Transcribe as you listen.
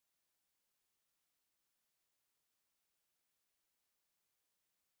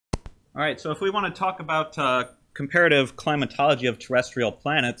All right, so if we want to talk about comparative climatology of terrestrial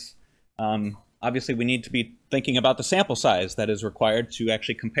planets, obviously we need to be thinking about the sample size that is required to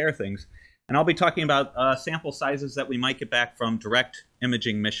actually compare things. And I'll be talking about sample sizes that we might get back from direct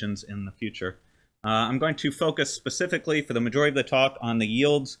imaging missions in the future. I'm going to focus specifically for the majority of the talk on the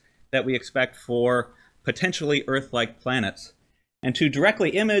yields that we expect for potentially Earth-like planets. And to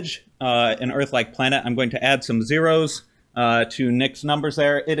directly image an Earth-like planet, I'm going to add some zeros to Nick's numbers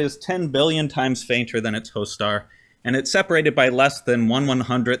there. It is 10 billion times fainter than its host star, and it's separated by less than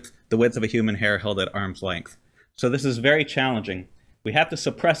 1/100th the width of a human hair held at arm's length. So this is very challenging. We have to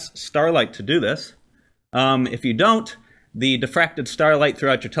suppress starlight to do this. If you don't, the diffracted starlight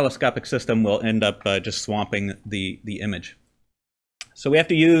throughout your telescopic system will end up just swamping the image. So we have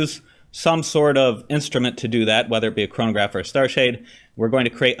to use some sort of instrument to do that, whether it be a chronograph or a starshade. We're going to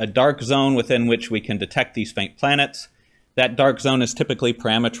create a dark zone within which we can detect these faint planets. That dark zone is typically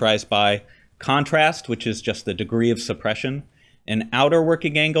parameterized by contrast, which is just the degree of suppression, an outer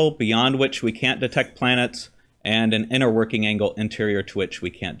working angle beyond which we can't detect planets, and an inner working angle interior to which we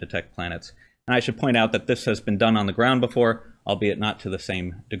can't detect planets. And I should point out that this has been done on the ground before, albeit not to the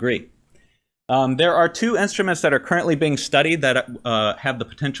same degree. There are two instruments that are currently being studied that have the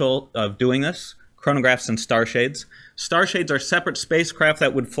potential of doing this: chronographs and starshades. Starshades are separate spacecraft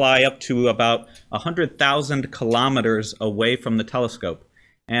that would fly up to about 100,000 kilometers away from the telescope.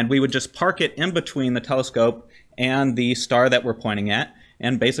 And we would just park it in between the telescope and the star that we're pointing at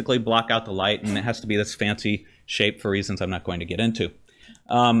and basically block out the light, and it has to be this fancy shape for reasons I'm not going to get into.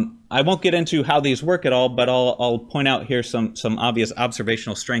 I won't get into how these work at all, but I'll point out here some obvious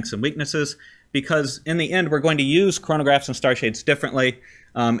observational strengths and weaknesses, because in the end we're going to use chronographs and starshades differently,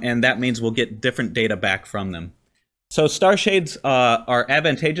 and that means we'll get different data back from them. So starshades are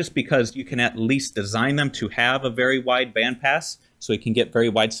advantageous because you can at least design them to have a very wide bandpass, so you can get very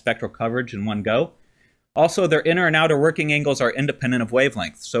wide spectral coverage in one go. Also, their inner and outer working angles are independent of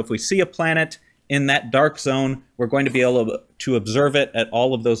wavelength. So if we see a planet in that dark zone, we're going to be able to observe it at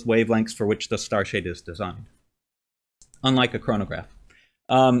all of those wavelengths for which the starshade is designed, unlike a chronograph.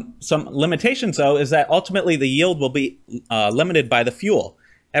 Some limitations, though, is that ultimately the yield will be limited by the fuel.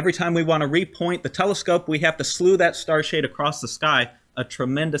 Every time we want to repoint the telescope, we have to slew that starshade across the sky a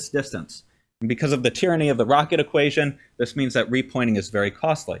tremendous distance. And because of the tyranny of the rocket equation, this means that repointing is very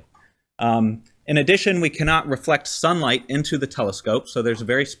costly. In addition, we cannot reflect sunlight into the telescope, so there's a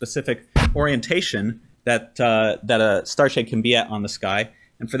very specific orientation that a starshade can be at on the sky.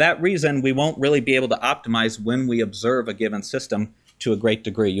 And for that reason, we won't really be able to optimize when we observe a given system to a great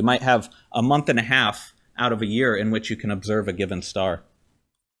degree. You might have a month and a half out of a year in which you can observe a given star.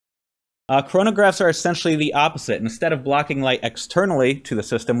 Chronographs are essentially the opposite. Instead of blocking light externally to the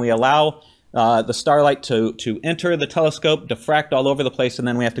system, we allow the starlight to enter the telescope, diffract all over the place, and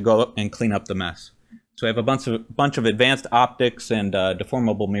then we have to go up and clean up the mess. So we have a bunch of advanced optics and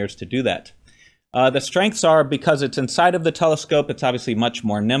deformable mirrors to do that. The strengths are, because it's inside of the telescope, it's obviously much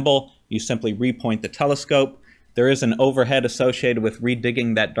more nimble. You simply repoint the telescope. There is an overhead associated with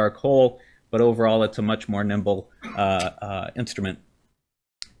redigging that dark hole, but overall it's a much more nimble instrument.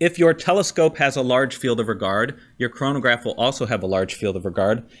 If your telescope has a large field of regard, your chronograph will also have a large field of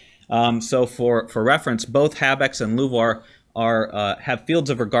regard. So for reference, both Habex and LUVOIR have fields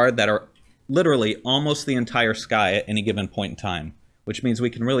of regard that are literally almost the entire sky at any given point in time, which means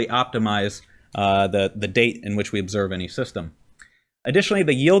we can really optimize the date in which we observe any system. Additionally,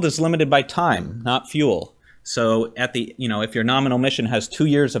 the yield is limited by time, not fuel. So if your nominal mission has 2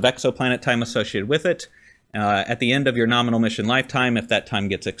 years of exoplanet time associated with it, at the end of your nominal mission lifetime, if that time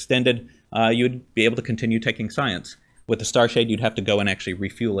gets extended, you'd be able to continue taking science. With the starshade, you'd have to go and actually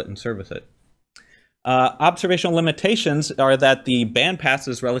refuel it and service it. Observational limitations are that the bandpass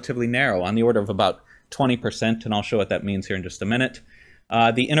is relatively narrow, on the order of about 20%, and I'll show what that means here in just a minute.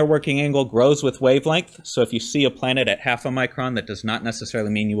 The inner working angle grows with wavelength, so if you see a planet at half a micron, that does not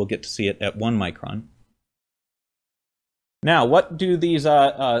necessarily mean you will get to see it at 1 micron. Now, what do these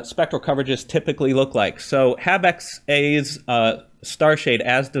spectral coverages typically look like? So Habex-A's starshade,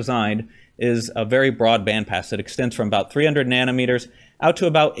 as designed, is a very broad bandpass. It extends from about 300 nanometers out to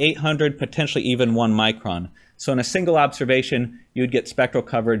about 800, potentially even 1 micron. So in a single observation, you'd get spectral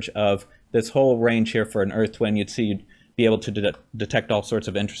coverage of this whole range here for an Earth twin. You'd be able to detect all sorts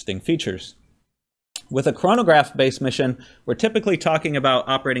of interesting features. With a chronograph-based mission, we're typically talking about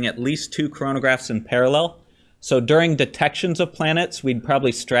operating at least 2 chronographs in parallel. So during detections of planets, we'd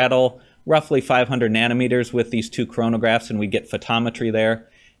probably straddle roughly 500 nanometers with these 2 chronographs, and we'd get photometry there.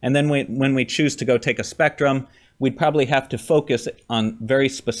 And then when we choose to go take a spectrum, we'd probably have to focus on very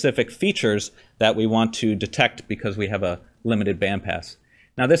specific features that we want to detect because we have a limited bandpass.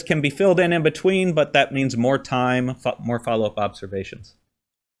 Now this can be filled in between, but that means more time, more follow-up observations.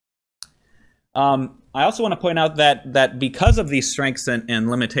 I also want to point out that because of these strengths and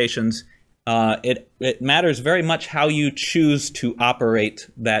limitations, it matters very much how you choose to operate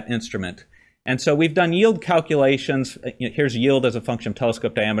that instrument. And so we've done yield calculations. Here's yield as a function of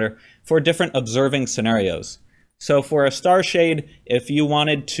telescope diameter for different observing scenarios. So for a star shade, if you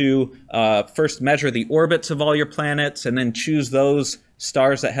wanted to first measure the orbits of all your planets and then choose those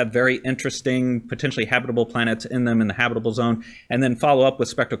stars that have very interesting, potentially habitable planets in them in the habitable zone, and then follow up with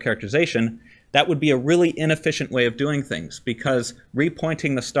spectral characterization, that would be a really inefficient way of doing things because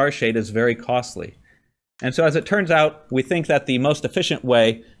repointing the star shade is very costly. And so as it turns out, we think that the most efficient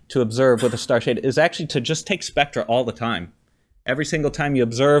way to observe with a star shade is actually to just take spectra all the time. Every single time you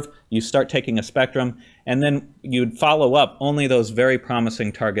observe, you start taking a spectrum, and then you'd follow up only those very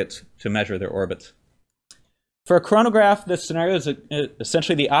promising targets to measure their orbits. For a chronograph, this scenario is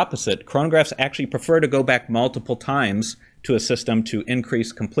essentially the opposite. Chronographs actually prefer to go back multiple times to a system to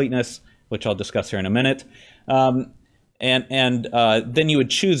increase completeness, which I'll discuss here in a minute. Then you would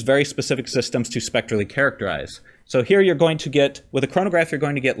choose very specific systems to spectrally characterize. So here you're going to get, with a chronograph, you're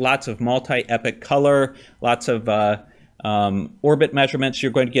going to get lots of multi-epoch color, lots of orbit measurements.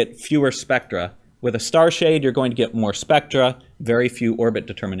 You're going to get fewer spectra. With a star shade, you're going to get more spectra, very few orbit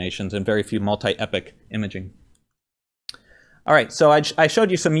determinations, and very few multi-epoch imaging. All right, so I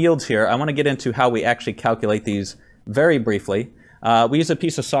showed you some yields here. I want to get into how we actually calculate these very briefly. We use a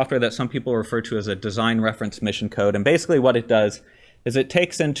piece of software that some people refer to as a design reference mission code. And basically what it does is it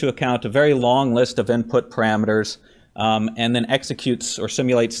takes into account a very long list of input parameters and then executes or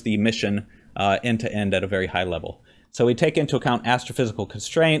simulates the mission end to end at a very high level. So we take into account astrophysical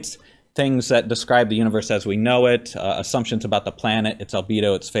constraints, things that describe the universe as we know it, assumptions about the planet, its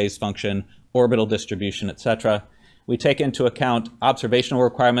albedo, its phase function, orbital distribution, etc. We take into account observational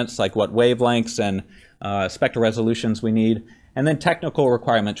requirements like what wavelengths and spectral resolutions we need, and then technical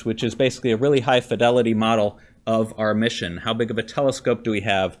requirements, which is basically a really high fidelity model of our mission. How big of a telescope do we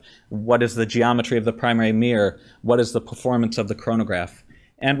have? What is the geometry of the primary mirror? What is the performance of the chronograph?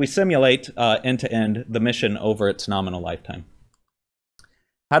 And we simulate end-to-end the mission over its nominal lifetime.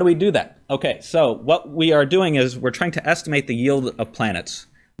 How do we do that? Okay, so what we are doing is we're trying to estimate the yield of planets.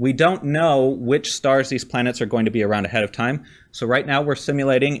 We don't know which stars these planets are going to be around ahead of time. So right now we're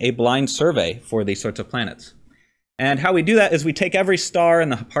simulating a blind survey for these sorts of planets. And how we do that is we take every star in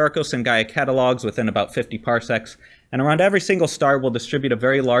the Hipparcos and Gaia catalogs within about 50 parsecs, and around every single star we'll distribute a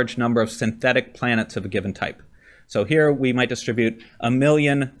very large number of synthetic planets of a given type. So here we might distribute 1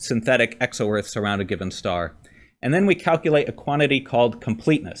 million synthetic exo-Earths around a given star. And then we calculate a quantity called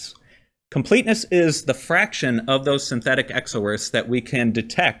completeness. Completeness is the fraction of those synthetic exo-Earths that we can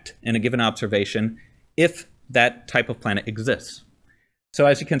detect in a given observation if that type of planet exists. So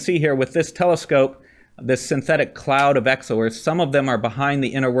as you can see here with this telescope, this synthetic cloud of exo-Earths, some of them are behind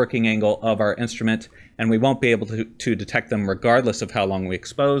the inner working angle of our instrument, and we won't be able to detect them regardless of how long we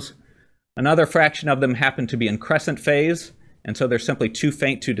expose. Another fraction of them happen to be in crescent phase, and so they're simply too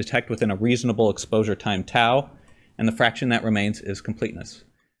faint to detect within a reasonable exposure time tau, and the fraction that remains is completeness.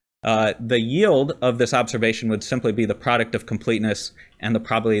 The yield of this observation would simply be the product of completeness and the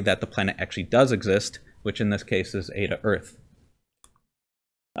probability that the planet actually does exist, which in this case is eta Earth.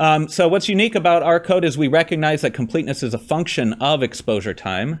 So what's unique about our code is we recognize that completeness is a function of exposure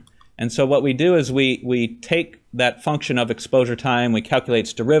time. And so what we do is we take that function of exposure time, we calculate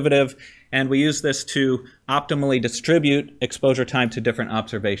its derivative, and we use this to optimally distribute exposure time to different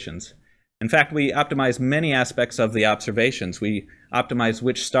observations. In fact, we optimize many aspects of the observations. We optimize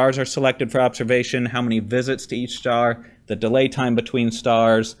which stars are selected for observation, how many visits to each star, the delay time between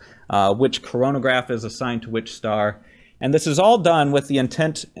stars, which coronagraph is assigned to which star. And this is all done with the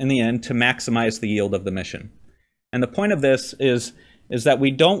intent in the end to maximize the yield of the mission. And the point of this is that we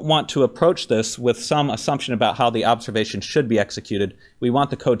don't want to approach this with some assumption about how the observation should be executed. We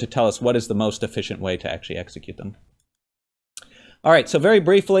want the code to tell us what is the most efficient way to actually execute them. All right, so very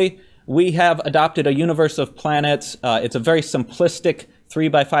briefly, we have adopted a universe of planets. It's a very simplistic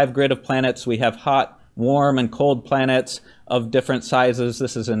 3x5 grid of planets. We have hot, warm, and cold planets of different sizes.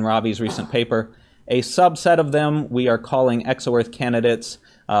 This is in Ravi's recent paper. A subset of them we are calling exo-Earth candidates,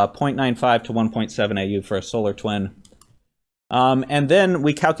 0.95 to 1.7 AU for a solar twin. And then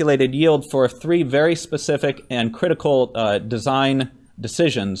we calculated yield for 3 very specific and critical design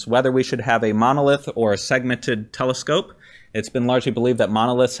decisions, whether we should have a monolith or a segmented telescope. It's been largely believed that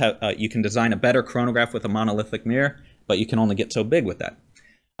monoliths you can design a better chronograph with a monolithic mirror, but you can only get so big with that.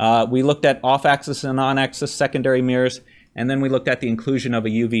 We looked at off-axis and on-axis secondary mirrors, and then we looked at the inclusion of a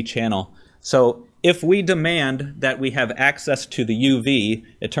UV channel. So if we demand that we have access to the UV,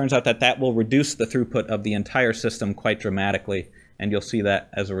 it turns out that that will reduce the throughput of the entire system quite dramatically, and you'll see that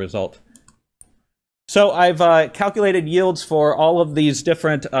as a result. So I've calculated yields for all of these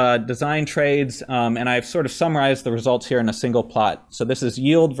different design trades, and I've sort of summarized the results here in a single plot. So this is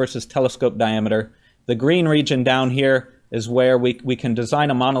yield versus telescope diameter. The green region down here is where we can design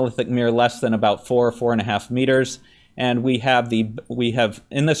a monolithic mirror less than about 4.5 meters. And we have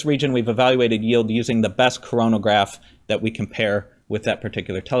in this region, we've evaluated yield using the best coronagraph that we compare with that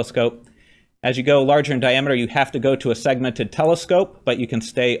particular telescope. As you go larger in diameter, you have to go to a segmented telescope, but you can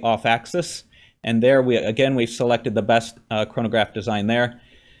stay off axis. And there, we've selected the best chronograph design there.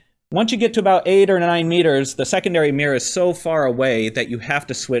 Once you get to about 8 or 9 meters, the secondary mirror is so far away that you have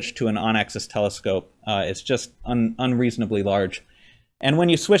to switch to an on-axis telescope. It's just unreasonably large. And when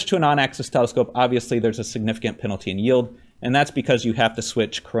you switch to an on-axis telescope, obviously there's a significant penalty in yield, and that's because you have to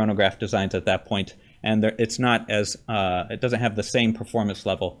switch chronograph designs at that point, and it's not as it doesn't have the same performance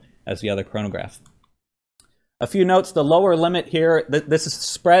level as the other chronograph. A few notes: the lower limit here,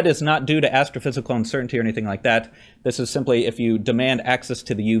 spread is not due to astrophysical uncertainty or anything like that. This is simply if you demand access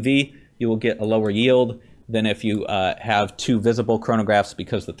to the UV, you will get a lower yield than if you have 2 visible chronographs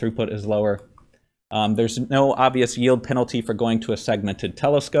because the throughput is lower. There's no obvious yield penalty for going to a segmented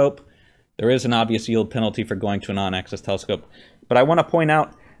telescope. There is an obvious yield penalty for going to an on-axis telescope. But I want to point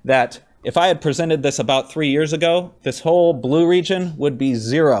out that if I had presented this about 3 years ago, this whole blue region would be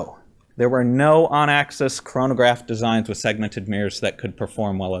 0. There were no on-axis chronograph designs with segmented mirrors that could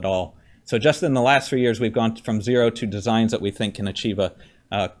perform well at all. So just in the last 3 years, we've gone from 0 to designs that we think can achieve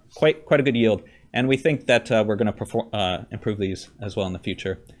quite a good yield. And we think that we're going to improve these as well in the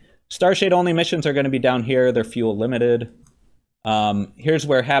future. Starshade only missions are going to be down here. They're fuel limited. Here's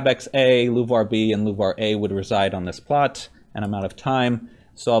where Habex A, LUVOIR B, and LUVOIR A would reside on this plot, and I'm out of time.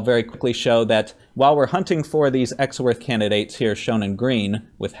 So I'll very quickly show that while we're hunting for these Exoworth candidates here shown in green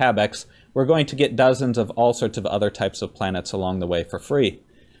with Habex, we're going to get dozens of all sorts of other types of planets along the way for free.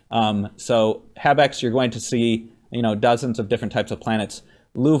 So Habex, you're going to see dozens of different types of planets.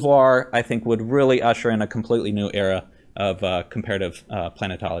 LUVOIR, I think, would really usher in a completely new era of comparative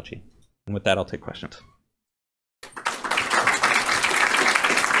planetology. And with that, I'll take questions.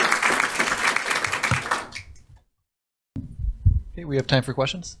 Okay, we have time for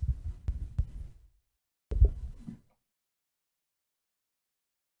questions.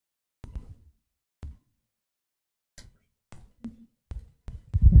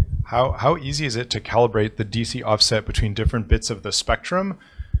 How easy is it to calibrate the DC offset between different bits of the spectrum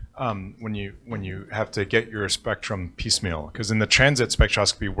when you have to get your spectrum piecemeal? Because in the transit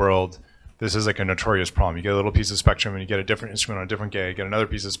spectroscopy world, this is like a notorious problem. You get a little piece of spectrum and you get a different instrument on a different gauge, get another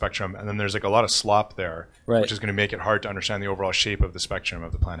piece of spectrum, and then there's like a lot of slop there, right, which is going to make it hard to understand the overall shape of the spectrum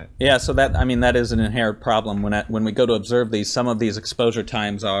of the planet. Yeah, so that is an inherent problem. When we go to observe these, some of these exposure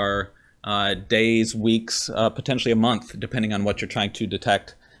times are days, weeks, potentially a month, depending on what you're trying to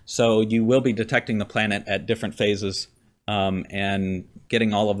detect. So you will be detecting the planet at different phases, and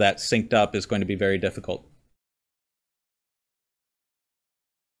getting all of that synced up is going to be very difficult.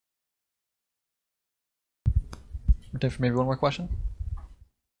 Time for maybe one more question.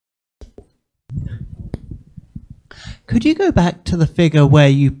 Could you go back to the figure where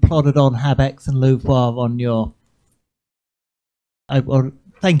you plotted on Habex and LUVOIR on your... well,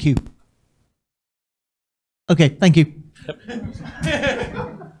 thank you. Okay, thank you.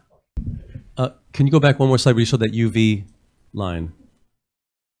 Can you go back one more slide where you showed that UV line?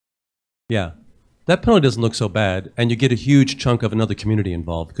 Yeah. That penalty doesn't look so bad, and you get a huge chunk of another community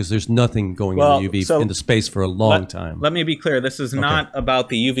involved because there's nothing going in the UV into space for a long time. Let me be clear. This is not about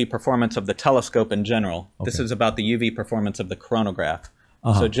the UV performance of the telescope in general. This is about the UV performance of the chronograph.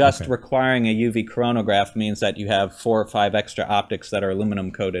 So just requiring a UV chronograph means that you have 4 or 5 extra optics that are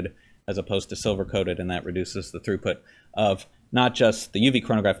aluminum coated as opposed to silver coated, and that reduces the throughput of not just the UV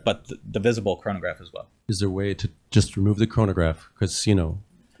chronograph, but the visible chronograph as well. Is there a way to just remove the chronograph? Because,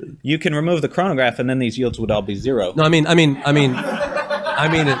 you can remove the chronograph, and then these yields would all be 0. No, I mean,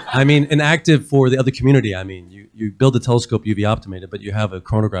 inactive for the other community. I mean, you build a telescope UV optimated, but you have a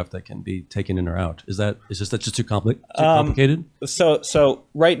chronograph that can be taken in or out. Is that just too complicated? So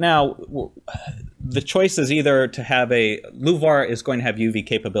right now, the choice is either to have LUVOIR is going to have UV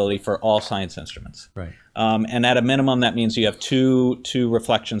capability for all science instruments. Right. And at a minimum, that means you have two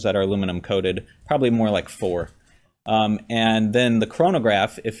reflections that are aluminum coated, probably more like 4. And then the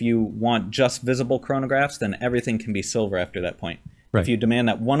chronograph, if you want just visible chronographs, then everything can be silver after that point. Right. If you demand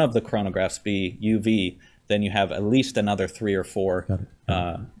that one of the chronographs be UV, then you have at least another 3 or 4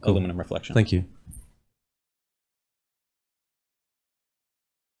 aluminum reflections. Thank you.